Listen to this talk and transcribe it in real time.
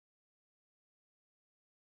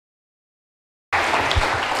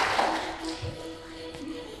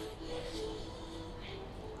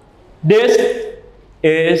This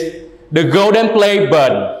is the golden play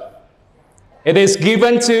button. It is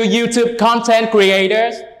given to YouTube content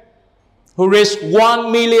creators who reach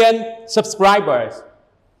 1 million subscribers.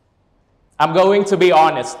 I'm going to be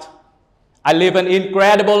honest. I live an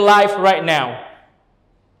incredible life right now.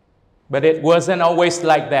 But it wasn't always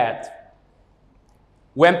like that.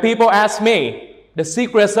 When people ask me the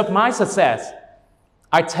secrets of my success,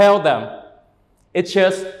 I tell them it's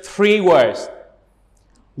just 3 words.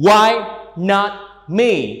 Why not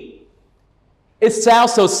me? It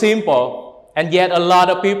sounds so simple, and yet a lot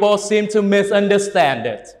of people seem to misunderstand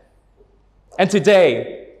it. And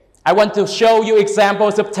today, I want to show you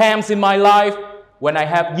examples of times in my life when I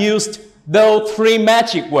have used those 3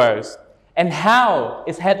 magic words and how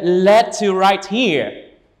it had led to right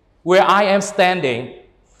here, where I am standing,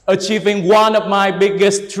 achieving one of my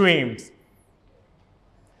biggest dreams.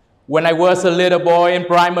 When I was a little boy in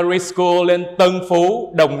primary school in Tân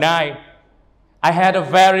Phú, Đồng Nai, I had a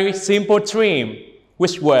very simple dream,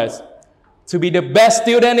 which was to be the best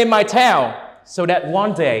student in my town so that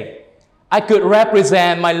one day I could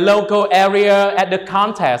represent my local area at the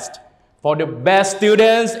contest for the best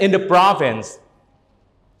students in the province.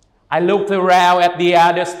 I looked around at the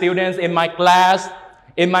other students in my class,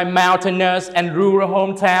 in my mountainous and rural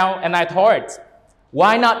hometown, and I thought,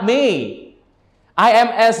 why not me? I am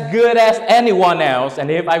as good as anyone else,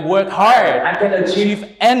 and if I work hard, I can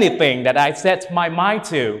achieve anything that I set my mind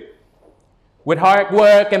to. With hard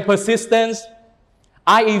work and persistence,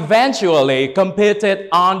 I eventually competed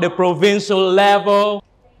on the provincial level.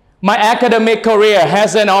 My academic career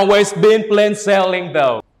hasn't always been plain sailing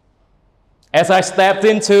though. As I stepped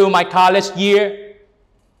into my college year,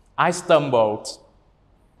 I stumbled.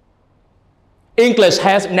 English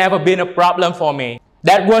has never been a problem for me.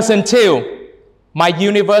 That was until my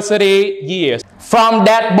university years. From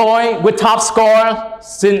that boy with top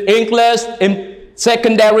scores in English in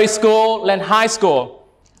secondary school and high school,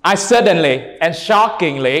 I suddenly and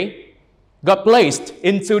shockingly got placed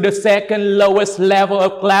into the second lowest level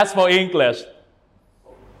of class for English.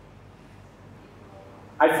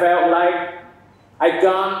 I felt like I'd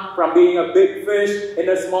gone from being a big fish in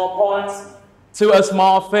a small pond to a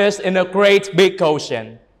small fish in a great big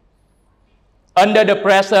ocean. Under the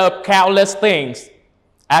pressure of countless things,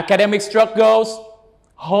 academic struggles,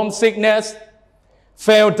 homesickness,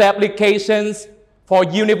 failed applications for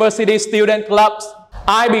university student clubs,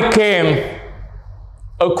 I became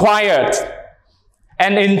a quiet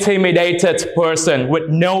and intimidated person with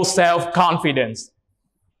no self-confidence.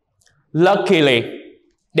 Luckily,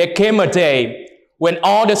 there came a day when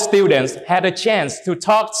all the students had a chance to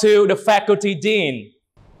talk to the faculty dean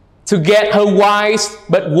to get her wise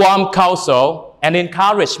but warm counsel and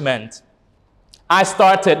encouragement. I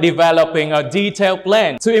started developing a detailed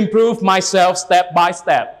plan to improve myself step by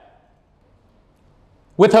step.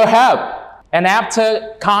 With her help, and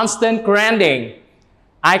after constant grinding,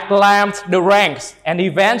 I climbed the ranks and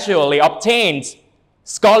eventually obtained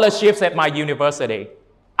scholarships at my university.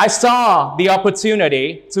 I saw the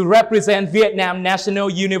opportunity to represent Vietnam National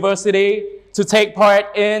University to take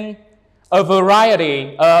part in a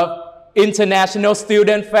variety of international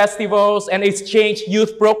student festivals and exchange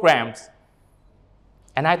youth programs.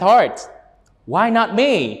 And I thought, why not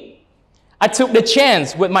me? I took the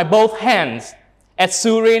chance with my both hands. At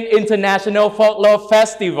Surin International Folklore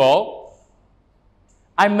Festival,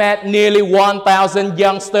 I met nearly 1,000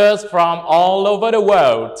 youngsters from all over the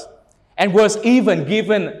world and was even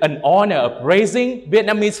given an honor of raising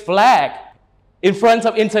Vietnamese flag in front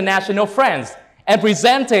of international friends and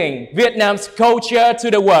presenting Vietnam's culture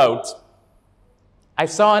to the world. I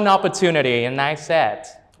saw an opportunity and I said,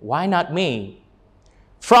 why not me?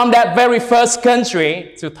 From that very first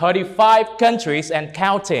country to 35 countries and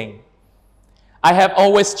counting, I have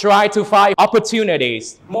always tried to find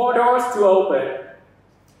opportunities, more doors to open,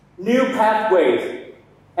 new pathways,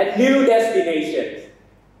 and new destinations.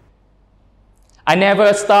 I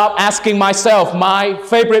never stopped asking myself my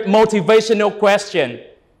favorite motivational question,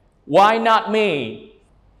 why not me?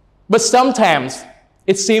 But sometimes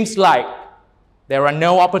it seems like there are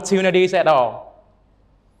no opportunities at all.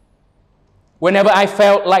 Whenever I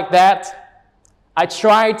felt like that, I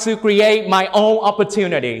tried to create my own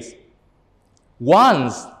opportunities.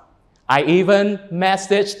 Once, I even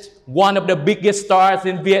messaged one of the biggest stars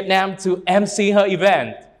in Vietnam to MC her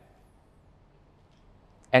event.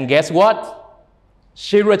 And guess what?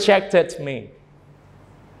 She rejected me.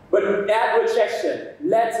 But that rejection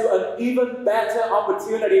led to an even better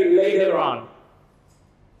opportunity later on.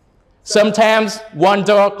 Sometimes one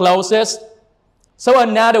door closes, so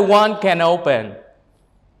another one can open.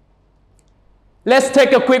 Let's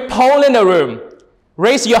take a quick poll in the room.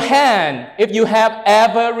 Raise your hand if you have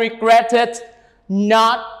ever regretted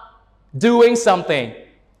not doing something.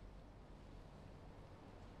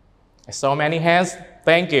 I saw many hands.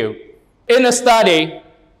 Thank you. In a study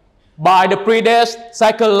by the British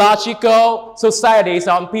Psychological Society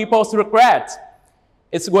on people's regret,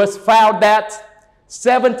 it was found that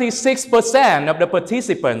 76% of the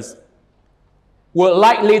participants were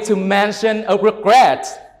likely to mention a regret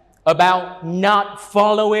about not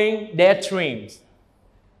following their dreams.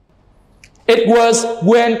 It was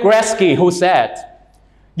Wayne Gretzky who said,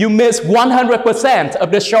 "You miss 100%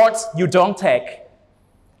 of the shots you don't take."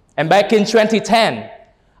 And back in 2010,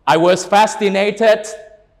 I was fascinated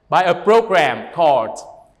by a program called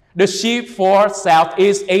the Sheep for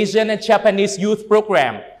Southeast Asian and Japanese Youth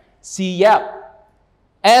Program, SEAYP.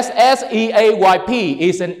 SSEAYP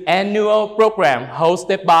is an annual program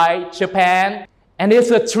hosted by Japan, and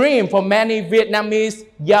it's a dream for many Vietnamese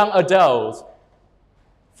young adults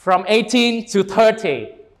from 18 to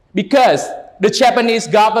 30, because the Japanese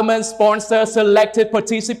government sponsors selected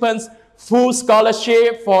participants full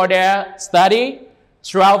scholarship for their study,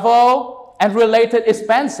 travel, and related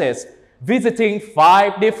expenses, visiting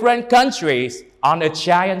 5 different countries on a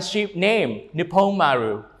giant ship named Nippon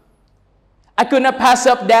Maru. I could not pass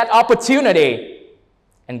up that opportunity.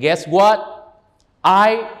 And guess what?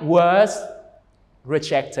 I was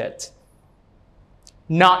rejected.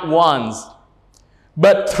 Not once,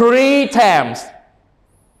 but 3 times.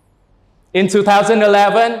 In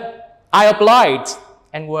 2011, I applied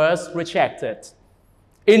and was rejected.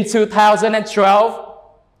 In 2012,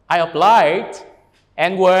 I applied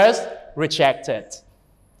and was rejected.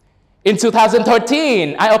 In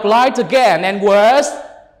 2013, I applied again and was,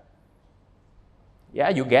 yeah,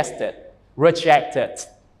 you guessed it, rejected.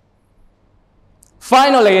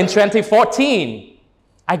 Finally, in 2014,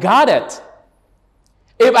 I got it.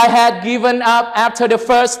 If I had given up after the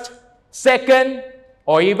first, second,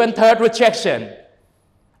 or even third rejection,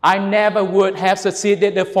 I never would have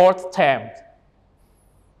succeeded the 4th attempt.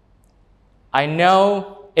 I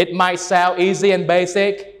know it might sound easy and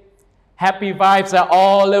basic. Happy vibes are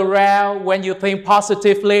all around when you think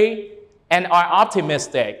positively and are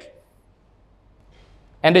optimistic.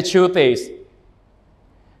 And the truth is,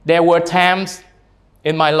 there were times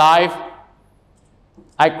in my life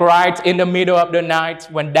I cried in the middle of the night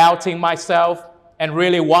when doubting myself and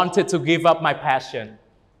really wanted to give up my passion.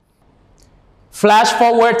 Flash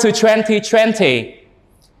forward to 2020,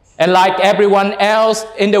 and like everyone else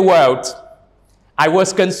in the world, I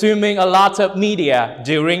was consuming a lot of media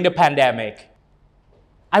during the pandemic.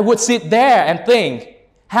 I would sit there and think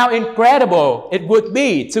how incredible it would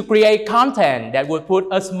be to create content that would put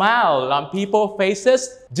a smile on people's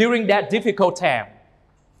faces during that difficult time.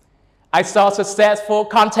 I saw successful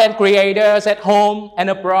content creators at home and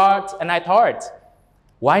abroad, and I thought,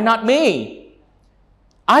 why not me?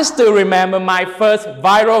 I still remember my first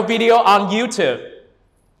viral video on YouTube,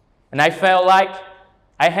 and I felt like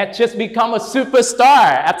I had just become a superstar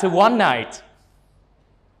after one night.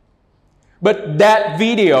 But that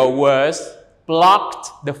video was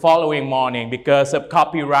blocked the following morning because of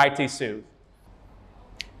copyright issues.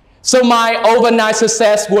 So my overnight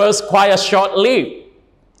success was quite a short-lived,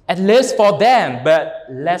 at least for them, but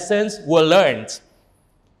lessons were learned.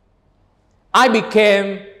 I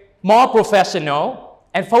became more professional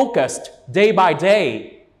and focused day by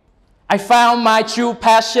day. I found my true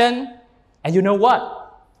passion, and you know what?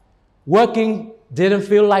 Working didn't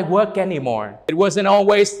feel like work anymore. It wasn't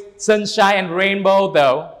always sunshine and rainbow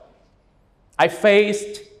though. I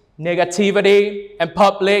faced negativity and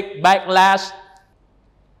public backlash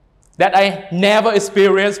that I never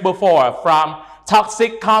experienced before, from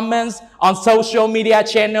toxic comments on social media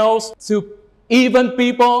channels to even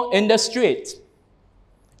people in the street.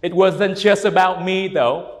 It wasn't just about me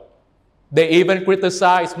though. They even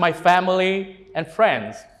criticized my family and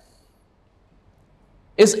friends.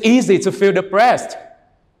 It's easy to feel depressed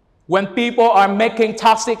when people are making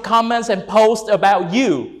toxic comments and posts about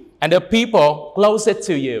you and the people closest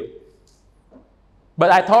to you.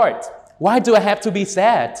 But I thought, why do I have to be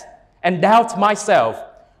sad and doubt myself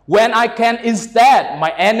when I can instead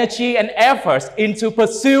my energy and efforts into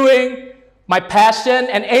pursuing my passion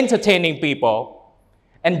and entertaining people?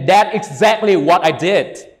 And that's exactly what I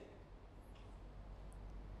did.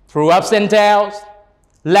 Through ups and downs,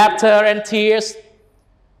 laughter and tears,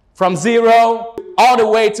 from 0 all the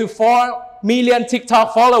way to 4 million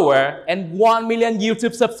TikTok followers and 1 million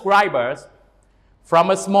YouTube subscribers,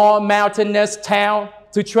 from a small mountainous town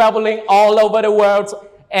to traveling all over the world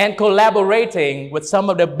and collaborating with some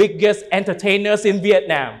of the biggest entertainers in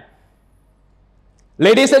Vietnam.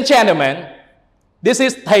 Ladies and gentlemen, this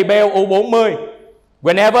is thầy Bèo U40,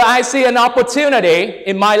 Whenever I see an opportunity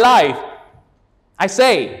in my life, I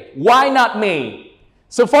say, why not me?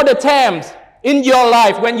 So for the times in your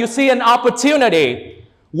life when you see an opportunity,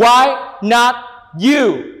 why not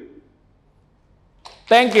you?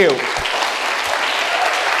 Thank you.